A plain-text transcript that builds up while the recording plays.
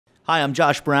Hi, I'm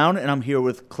Josh Brown, and I'm here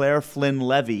with Clare Flynn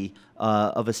Levy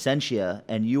of Essentia,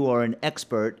 and you are an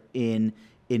expert in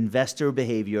investor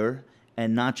behavior,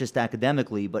 and not just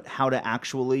academically, but how to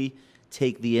actually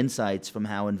take the insights from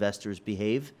how investors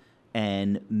behave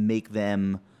and make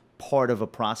them part of a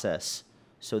process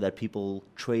so that people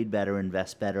trade better,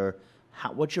 invest better.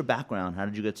 What's your background? How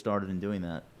did you get started in doing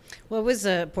that? Well, I was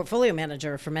a portfolio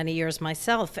manager for many years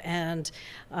myself and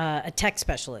a tech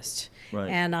specialist. Right.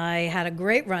 And I had a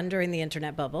great run during the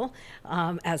internet bubble,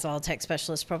 as all tech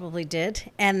specialists probably did.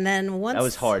 And then once... That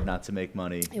was hard not to make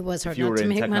money. It was hard if you not were to in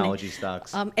make technology money.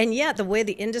 stocks. And yet, the way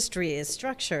the industry is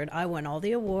structured, I won all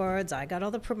the awards, I got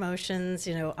all the promotions.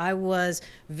 You know, I was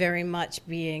very much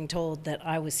being told that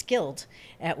I was skilled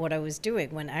at what I was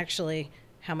doing, when actually,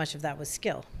 how much of that was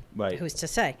skill? Right. Who's to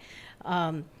say?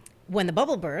 When the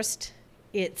bubble burst,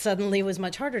 it suddenly was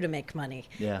much harder to make money.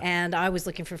 Yeah. And I was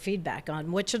looking for feedback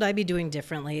on what should I be doing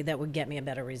differently that would get me a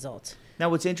better result. Now,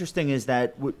 what's interesting is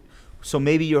that, so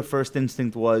maybe your first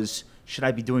instinct was, should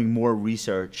I be doing more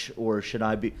research, or should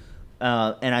I be,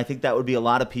 and I think that would be a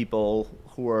lot of people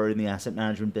who are in the asset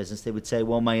management business. They would say,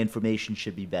 well, my information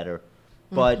should be better.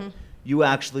 But you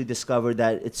actually discovered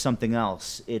that it's something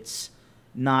else. It's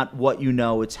not what you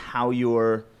know, it's how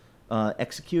you're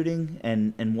executing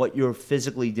and what you're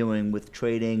physically doing with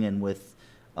trading and with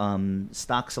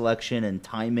stock selection and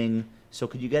timing. So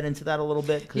could you get into that a little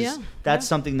bit? Because that's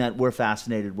something that we're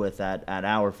fascinated with at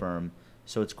our firm.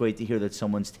 So it's great to hear that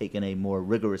someone's taken a more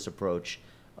rigorous approach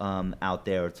out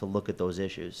there to look at those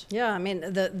issues. Yeah, I mean,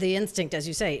 the instinct, as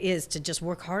you say, is to just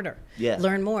work harder, Yeah.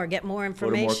 learn more, get more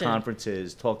information. Go to more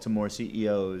conferences, talk to more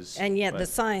CEOs. And yet the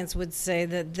science would say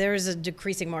that there's a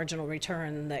decreasing marginal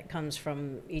return that comes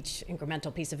from each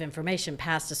incremental piece of information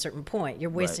past a certain point.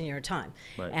 You're wasting your time.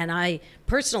 Right. And I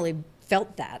personally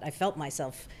felt that. I felt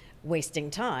myself wasting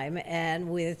time, and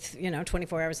with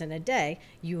 24 hours in a day,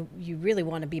 you really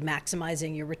want to be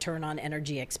maximizing your return on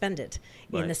energy expended,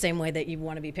 in the same way that you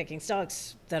want to be picking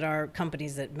stocks that are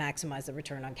companies that maximize the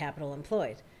return on capital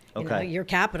employed. You know, your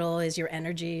capital is your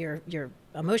energy, your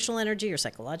emotional energy, your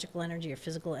psychological energy, your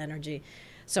physical energy.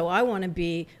 So I want to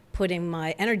be putting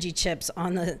my energy chips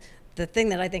on the thing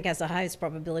that I think has the highest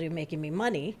probability of making me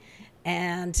money.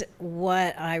 And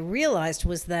what I realized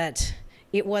was that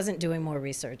it wasn't doing more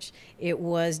research. It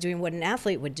was doing what an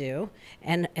athlete would do,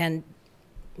 and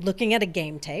looking at a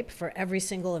game tape for every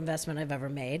single investment I've ever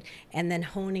made, and then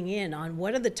honing in on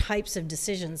what are the types of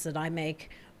decisions that I make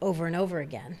over and over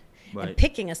again. Right. And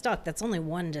picking a stock, that's only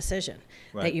one decision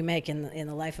that you make in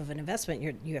the life of an investment.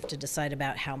 You have to decide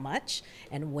about how much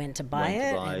and when to buy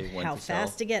it, and how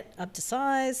fast to get up to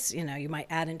size. You might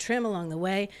add and trim along the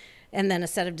way, and then a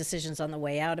set of decisions on the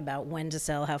way out about when to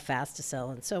sell, how fast to sell,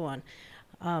 and so on.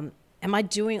 Am I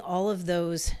doing all of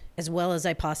those as well as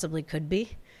I possibly could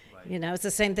be? Right. It's the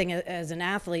same thing as an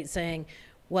athlete saying,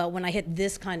 well, when I hit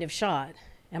this kind of shot,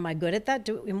 am I good at that?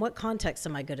 In what context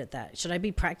am I good at that? Should I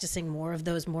be practicing more of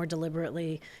those more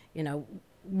deliberately,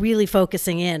 really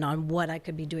focusing in on what I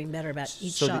could be doing better about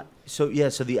each shot? So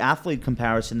the athlete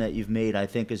comparison that you've made, I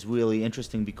think, is really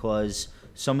interesting, because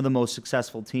some of the most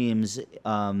successful teams,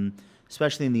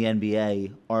 especially in the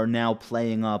NBA, are now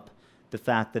playing up the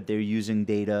fact that they're using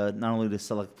data not only to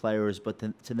select players, but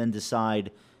to then decide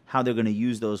how they're going to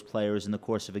use those players in the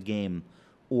course of a game,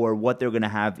 or what they're going to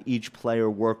have each player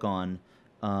work on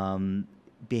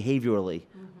behaviorally,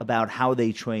 about how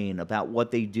they train, about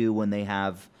what they do when they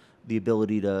have the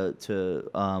ability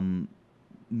to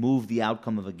move the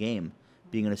outcome of a game,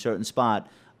 being in a certain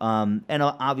spot. And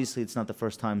obviously it's not the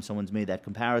first time someone's made that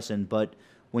comparison, but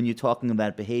when you're talking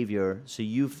about behavior, so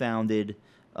you founded...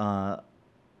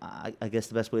 I guess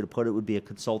the best way to put it would be a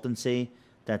consultancy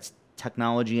that's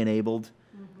technology enabled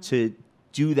to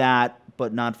do that,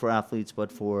 but not for athletes,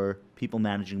 but for people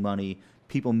managing money,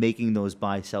 people making those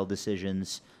buy-sell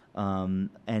decisions.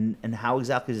 And how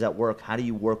exactly does that work? How do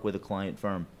you work with a client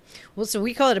firm? Well, so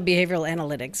we call it a behavioral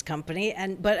analytics company,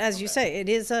 but as you say, it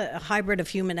is a hybrid of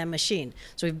human and machine.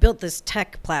 So we've built this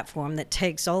tech platform that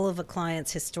takes all of a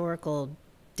client's historical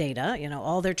data,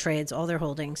 all their trades, all their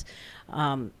holdings,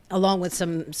 along with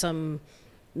some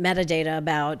metadata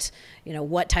about,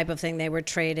 what type of thing they were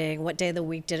trading, what day of the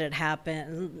week did it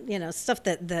happen, stuff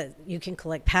that you can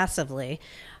collect passively.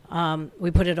 We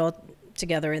put it all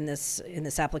together in this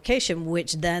application,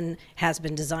 which then has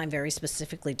been designed very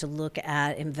specifically to look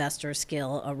at investor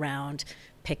skill around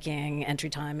picking, entry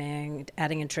timing,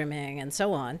 adding and trimming, and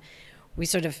so on. We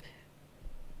sort of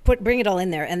bring it all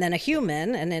in there, and then a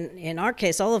human, and in our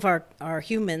case, all of our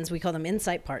humans, we call them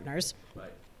insight partners,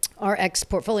 are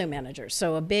ex-portfolio managers.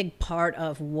 So a big part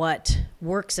of what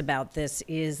works about this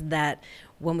is that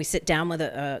when we sit down with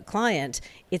a client,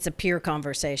 it's a peer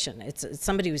conversation. It's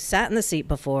somebody who's sat in the seat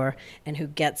before and who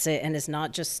gets it and is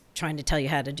not just trying to tell you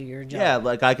how to do your job. Yeah,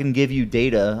 like I can give you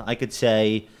data. I could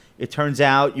say, it turns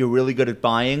out you're really good at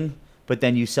buying, but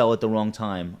then you sell at the wrong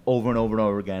time over and over and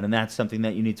over again. And that's something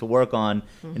that you need to work on.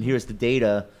 Mm-hmm. And here's the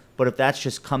data. But if that's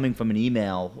just coming from an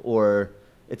email, or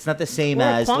it's not the same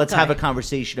as let's have a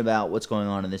conversation about what's going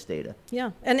on in this data.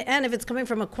 Yeah. And if it's coming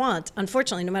from a quant,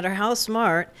 unfortunately, no matter how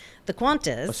smart the quant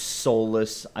is. A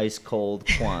soulless, ice-cold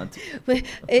quant.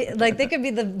 Like they could be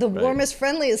the warmest,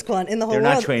 friendliest quant in the whole world.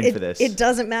 They're not trained for this. It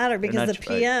doesn't matter because the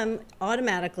PM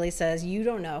automatically says, you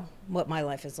don't know what my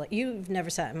life is like. You've never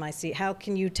sat in my seat. How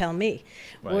can you tell me?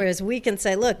 Right. Whereas we can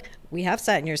say, look, we have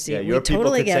sat in your seat. Yeah, your we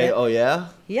totally people get say, it. oh, yeah?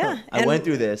 Yeah. I went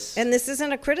through this. And this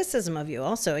isn't a criticism of you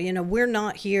also. You know, we're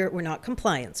not here, we're not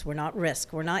compliance, we're not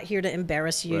risk. We're not here to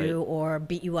embarrass you or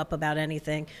beat you up about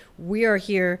anything. We are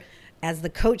here as the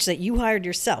coach that you hired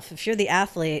yourself. If you're the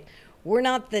athlete, we're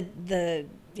not the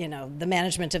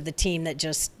management of the team that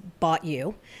just bought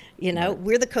you. You know,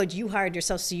 we're the coach you hired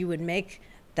yourself so you would make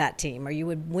that team or you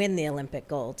would win the Olympic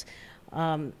gold.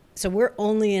 So we're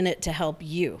only in it to help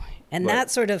you. And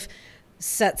that sort of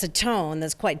sets a tone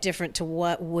that's quite different to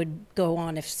what would go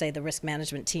on if, say, the risk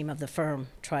management team of the firm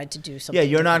tried to do something. Yeah,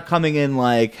 you're not coming in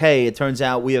like, hey, it turns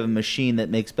out we have a machine that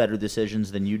makes better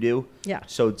decisions than you do. Yeah.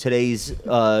 So today's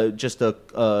just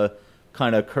a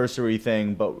kind of cursory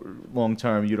thing, but long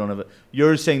term you don't have it.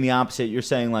 You're saying the opposite. You're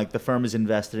saying like the firm is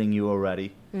invested in you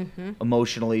already,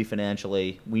 emotionally,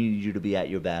 financially. We need you to be at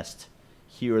your best.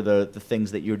 Here are the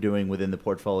things that you're doing within the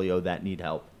portfolio that need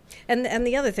help. And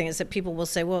the other thing is that people will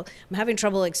say, well, I'm having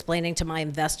trouble explaining to my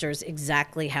investors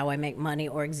exactly how I make money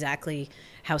or exactly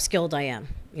how skilled I am.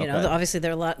 You know, obviously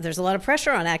there's a lot of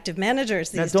pressure on active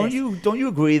managers these days. Don't you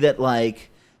agree that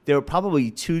like there are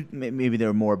probably two, maybe there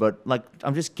are more, but like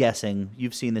I'm just guessing.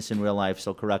 You've seen this in real life,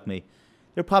 so correct me.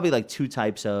 There are probably like two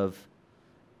types of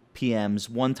PMs.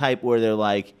 One type where they're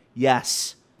like,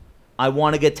 yes, I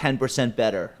want to get 10%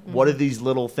 better. What are these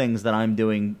little things that I'm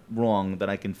doing wrong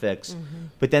that I can fix?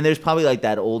 But then there's probably like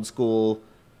that old school,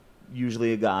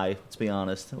 usually a guy, let's be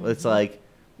honest. It's like,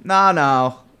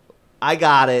 no, I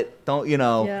got it. Don't,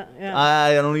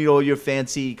 I don't need all your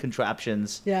fancy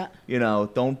contraptions. Yeah.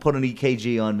 Don't put an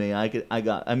EKG on me.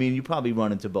 I mean, you probably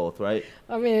run into both, right?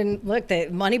 I mean, look,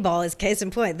 Moneyball is case in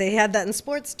point. They had that in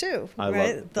sports too,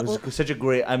 right? It was such a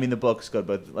great, I mean, the book's good,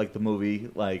 but like the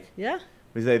movie, like. Yeah.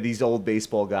 These old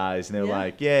baseball guys, and they're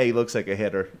like, yeah, he looks like a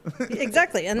hitter.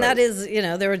 Exactly. And that is,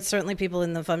 there are certainly people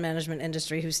in the fund management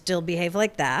industry who still behave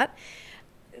like that.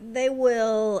 They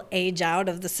will age out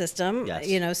of the system,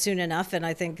 soon enough. And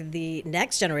I think the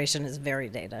next generation is very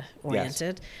data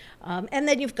oriented. Yes. And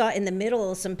then you've got in the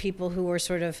middle some people who are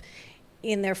sort of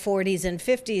in their 40s and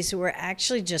 50s who are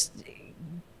actually just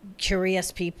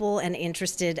curious people and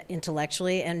interested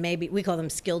intellectually, and maybe we call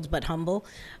them skilled but humble,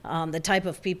 the type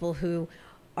of people who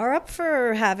are up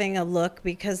for having a look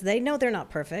because they know they're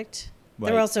not perfect. Right.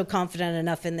 They're also confident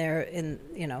enough in their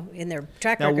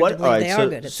track record to believe they are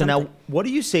good at something. So now, what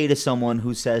do you say to someone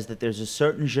who says that there's a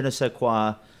certain je ne sais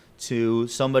quoi to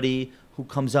somebody who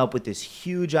comes up with this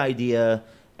huge idea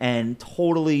and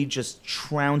totally just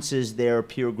trounces their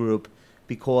peer group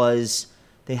because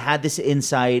they had this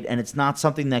insight and it's not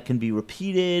something that can be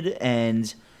repeated,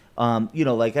 and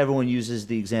like everyone uses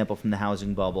the example from the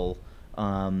housing bubble,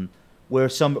 or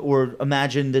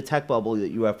imagine the tech bubble that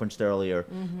you referenced earlier.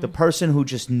 The person who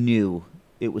just knew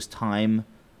it was time,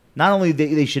 not only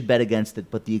they should bet against it,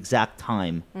 but the exact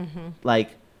time. There's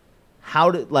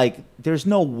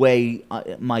no way,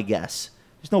 my guess,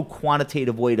 there's no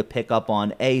quantitative way to pick up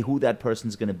on A, who that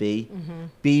person's going to be,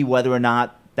 B, whether or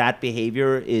not that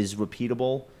behavior is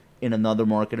repeatable in another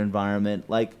market environment.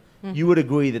 You would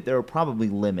agree that there are probably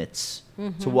limits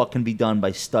to what can be done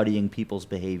by studying people's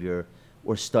behavior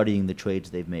or studying the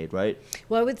trades they've made, right?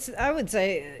 Well, I would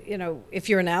say, if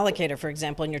you're an allocator, for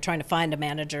example, and you're trying to find a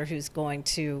manager who's going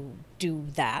to do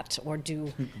that or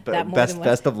do that more than once,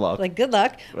 best of luck. Good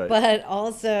luck, right. But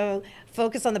also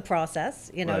focus on the process,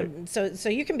 right. So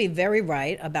you can be very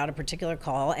right about a particular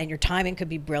call and your timing could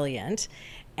be brilliant,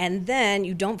 and then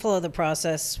you don't follow the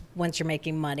process once you're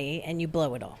making money and you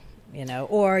blow it all,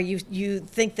 or you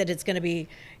think that it's going to be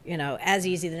as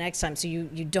easy the next time. So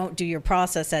you don't do your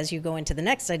process as you go into the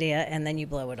next idea, and then you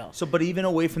blow it all. So, but even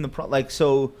away from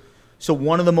the so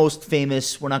one of the most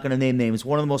famous, we're not going to name names,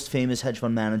 one of the most famous hedge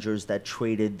fund managers that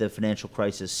traded the financial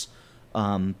crisis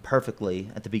perfectly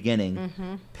at the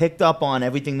beginning, picked up on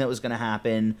everything that was going to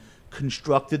happen,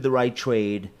 constructed the right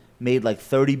trade, made like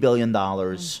 $30 billion.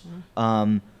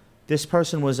 This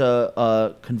person was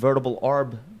a convertible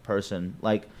ARB person.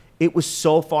 it was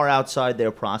so far outside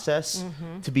their process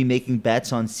to be making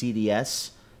bets on CDS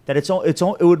that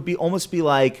it would be almost be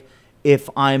like if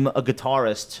I'm a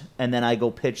guitarist and then I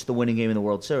go pitch the winning game in the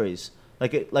World Series.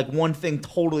 Like one thing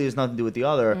totally has nothing to do with the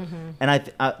other.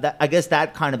 And I guess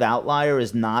that kind of outlier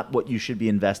is not what you should be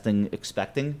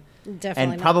expecting. Definitely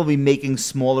And not. probably making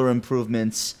smaller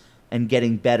improvements and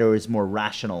getting better is more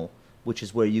rational, which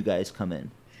is where you guys come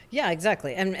in. Yeah,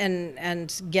 exactly.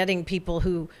 And getting people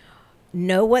who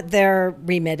know what their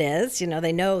remit is.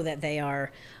 They know that they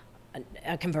are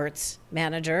a converts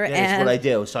manager. Yeah, and that's what I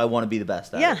do, so I want to be the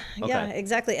best at it. Yeah,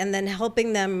 exactly. And then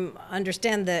helping them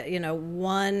understand that,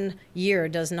 1 year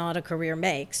does not a career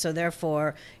make. So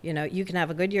therefore, you can have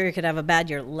a good year, you could have a bad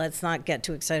year. Let's not get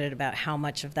too excited about how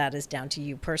much of that is down to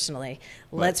you personally.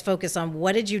 Let's focus on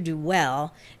what did you do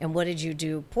well and what did you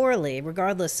do poorly,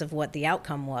 regardless of what the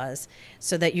outcome was,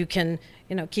 so that you can,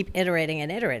 keep iterating and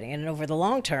iterating. And over the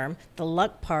long term, the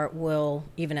luck part will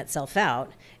even itself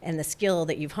out, and the skill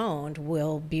that you've honed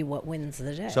will be what wins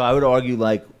the day. So I would argue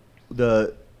like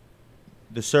the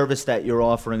service that you're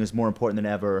offering is more important than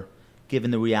ever,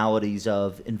 given the realities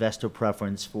of investor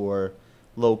preference for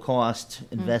low cost,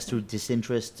 investor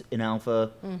disinterest in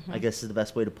alpha, I guess is the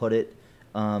best way to put it.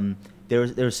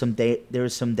 There's some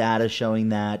data showing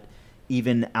that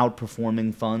even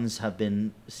outperforming funds have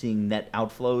been seeing net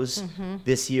outflows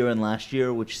this year and last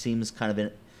year, which seems kind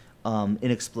of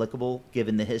inexplicable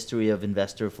given the history of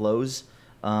investor flows.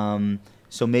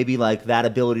 So maybe like that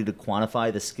ability to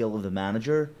quantify the skill of the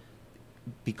manager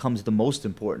becomes the most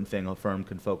important thing a firm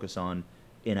can focus on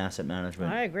in asset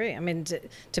management. I agree. I mean,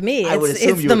 to me, I would assume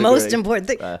it's you the would most agree. important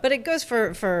thing. But it goes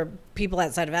for people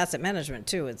outside of asset management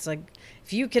too. It's like,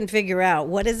 if you can figure out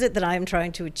what is it that I'm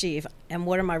trying to achieve and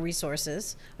what are my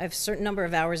resources, I have a certain number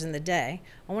of hours in the day.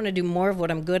 I want to do more of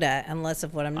what I'm good at and less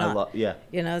of what I'm not.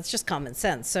 It's just common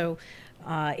sense. So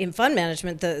in fund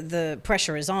management, the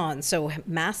pressure is on so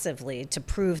massively to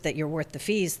prove that you're worth the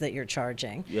fees that you're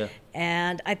charging. Yeah.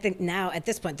 And I think now at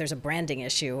this point there's a branding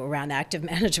issue around active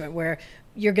management where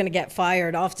you're going to get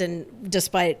fired often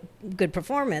despite good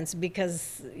performance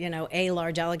because, a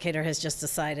large allocator has just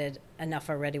decided enough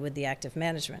already with the active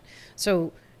management.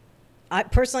 So I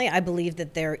believe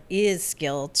that there is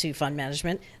skill to fund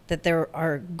management, that there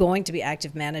are going to be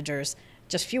active managers,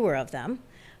 just fewer of them.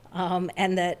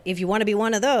 And that if you want to be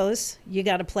one of those, you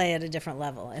got to play at a different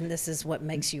level, and this is what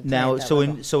makes you play now. At that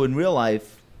level. So in real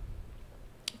life,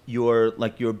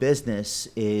 your business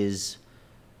is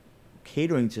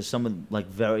catering to some of I'm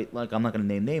not going to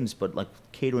name names, but like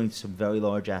catering to some very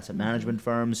large asset management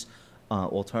firms,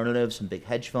 alternatives, some big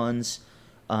hedge funds.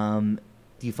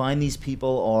 Do you find these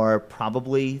people are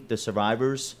probably the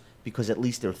survivors because at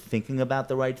least they're thinking about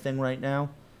the right thing right now,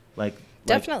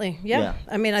 Definitely, yeah.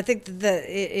 I mean, I think that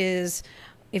it is,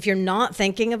 if you're not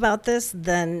thinking about this,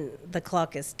 then the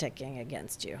clock is ticking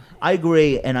against you. I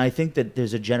agree, and I think that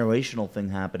there's a generational thing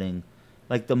happening.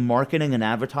 Like the marketing and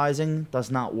advertising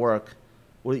does not work,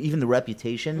 or even the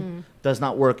reputation does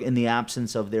not work in the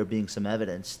absence of there being some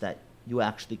evidence that you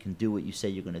actually can do what you say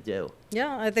you're going to do.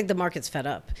 Yeah, I think the market's fed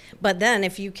up. But then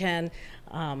if you can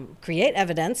create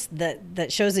evidence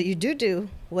that shows that you do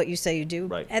what you say you do,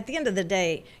 right. At the end of the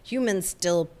day, humans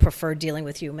still prefer dealing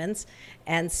with humans.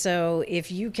 And so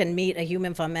if you can meet a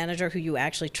human fund manager who you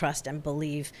actually trust and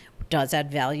believe does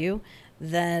add value,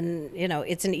 then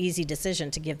it's an easy decision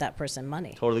to give that person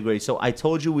money. Totally agree. So I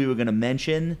told you we were going to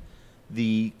mention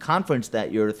the conference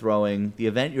that you're throwing, the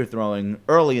event you're throwing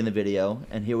early in the video,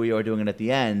 and here we are doing it at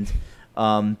the end.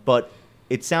 But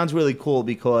it sounds really cool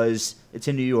because it's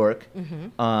in New York,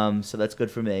 so that's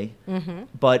good for me.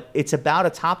 But it's about a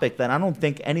topic that I don't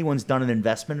think anyone's done an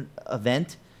investment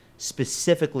event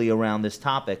specifically around this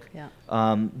topic.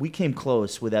 Yeah. We came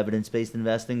close with evidence-based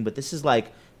investing, but this is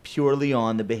like purely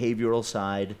on the behavioral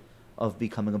side of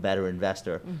becoming a better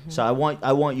investor. So I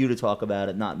want you to talk about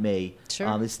it, not me.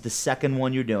 Sure. It's the second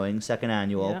one you're doing, second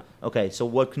annual. Yeah. Okay, so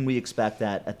what can we expect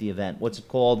at the event? What's it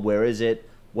called? Where is it?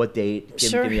 What date?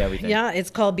 Give me everything. Yeah,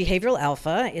 it's called Behavioral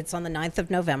Alpha. It's on the 9th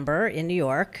of November in New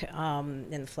York, in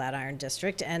the Flatiron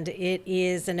District. And it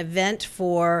is an event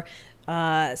for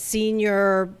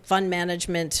senior fund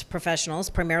management professionals,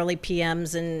 primarily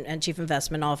PMs and chief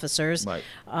investment officers. Right.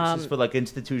 This is for like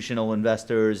institutional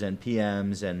investors and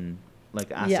PMs and like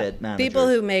asset managers. People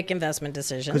who make investment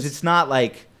decisions. Because it's not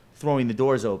like throwing the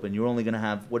doors open. You're only going to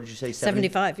have, what did you say,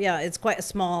 75? Yeah, it's quite a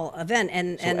small event.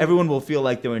 And everyone will feel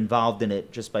like they're involved in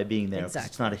it just by being there. Exactly.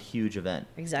 It's not a huge event.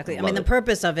 Exactly. I mean, the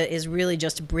purpose of it is really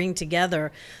just to bring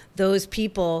together those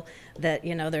people that,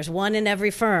 there's one in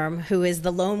every firm who is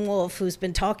the lone wolf who's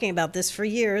been talking about this for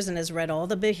years and has read all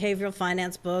the behavioral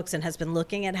finance books and has been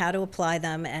looking at how to apply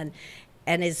them and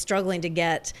is struggling to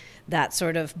get that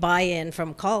sort of buy-in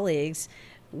from colleagues.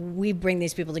 We bring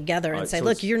these people together and say,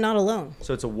 look, you're not alone.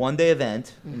 So it's a one-day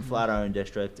event in Flatiron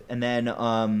District. And then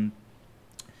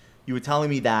you were telling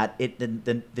me that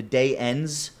the day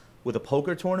ends with a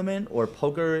poker tournament or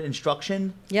poker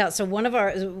instruction. Yeah, so one of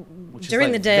our, which during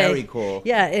is the day. Very cool.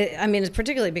 Yeah, it's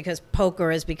particularly because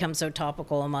poker has become so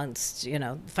topical amongst,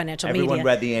 financial media. Everyone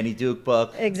read the Annie Duke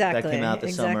book. Exactly. That came out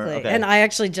this summer. Okay. And I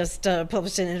actually just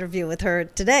published an interview with her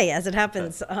today, as it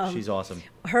happens. She's awesome.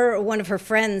 One of her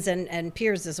friends and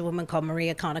peers is a woman called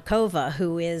Maria Konnikova,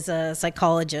 who is a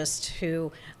psychologist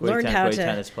who learned how to. Great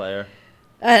tennis player.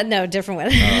 No, different one.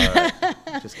 Right.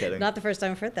 Just kidding. Not the first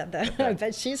time I've heard that, though. Okay. I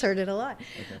bet she's heard it a lot.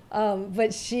 Okay.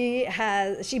 But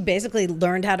she basically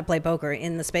learned how to play poker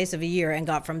in the space of a year and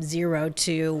got from 0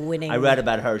 to winning. I read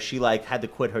about her. She had to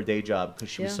quit her day job because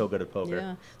she was so good at poker.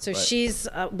 Yeah. So she's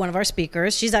one of our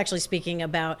speakers. She's actually speaking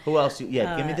about. Who else? Give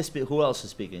me who else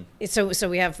is speaking? So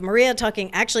we have Maria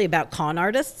talking actually about con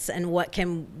artists and what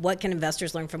can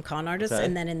investors learn from con artists. Okay.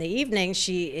 And then in the evening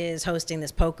she is hosting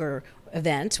this poker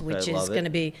event, which is going to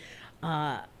be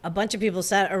a bunch of people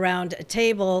sat around a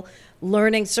table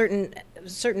learning certain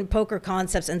poker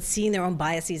concepts and seeing their own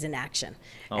biases in action.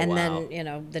 Then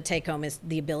the take home is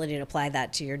the ability to apply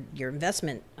that to your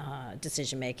investment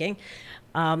decision making.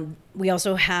 We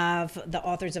also have the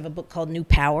authors of a book called New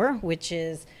Power, which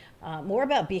is more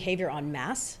about behavior en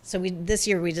masse. So this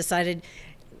year we decided,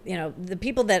 the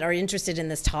people that are interested in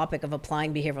this topic of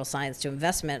applying behavioral science to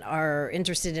investment are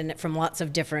interested in it from lots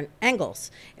of different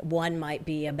angles. One might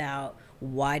be about,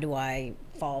 why do I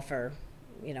fall for,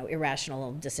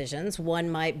 irrational decisions?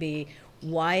 One might be,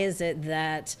 why is it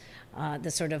that the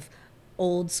sort of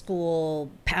old school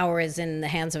power is in the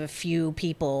hands of a few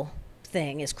people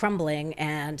thing is crumbling,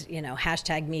 and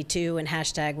hashtag Me Too and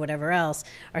hashtag whatever else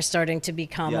are starting to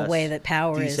become a way that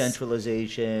power is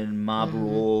decentralization, mob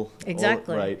rule,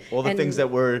 exactly, all the things that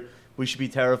we should be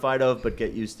terrified of but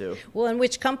get used to. Well, and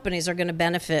which companies are going to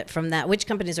benefit from that? Which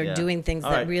companies are doing things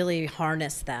that really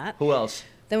harness that? Who else?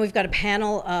 Then we've got a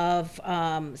panel of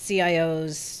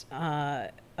CIOs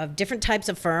of different types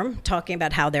of firm talking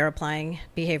about how they're applying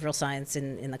behavioral science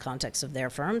in the context of their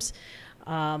firms.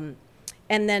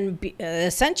 And then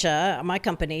Essentia, my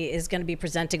company, is going to be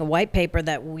presenting a white paper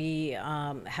that we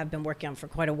have been working on for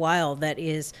quite a while that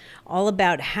is all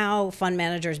about how fund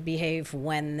managers behave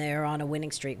when they're on a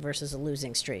winning streak versus a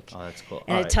losing streak. Oh, that's cool.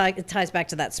 And it ties back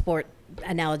to that sport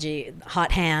analogy,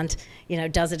 hot hand,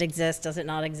 does it exist, does it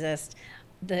not exist?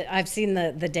 I've seen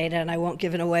the data, and I won't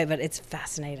give it away, but it's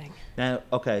fascinating.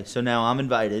 So now I'm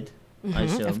invited. I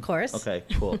assume. Of course. Okay,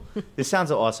 cool. This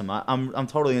sounds awesome. I'm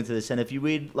totally into this. And if you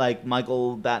read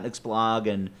Michael Batnick's blog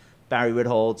and Barry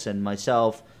Ritholtz and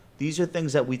myself, these are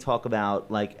things that we talk about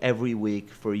every week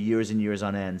for years and years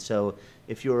on end. So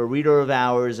if you're a reader of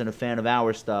ours and a fan of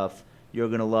our stuff, you're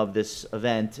going to love this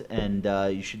event, and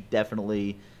you should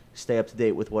definitely stay up to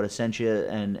date with what Essentia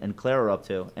and Clare are up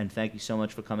to. And thank you so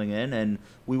much for coming in. And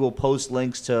we will post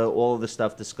links to all of the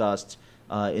stuff discussed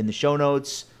in the show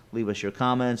notes. Leave us your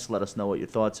comments. Let us know what your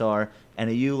thoughts are. And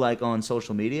are you on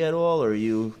social media at all, or are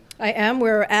you? I am.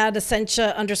 We're at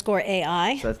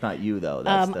Essentia_AI. So that's not you, though.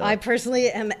 I personally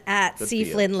am at C.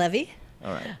 Flynn Levy.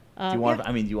 All right.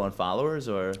 Do you want followers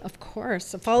or? Of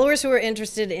course, followers who are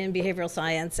interested in behavioral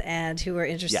science and who are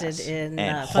interested in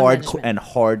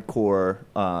hardcore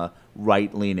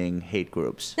right-leaning hate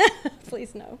groups.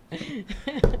 Please no.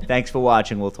 Thanks for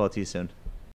watching. We'll talk to you soon.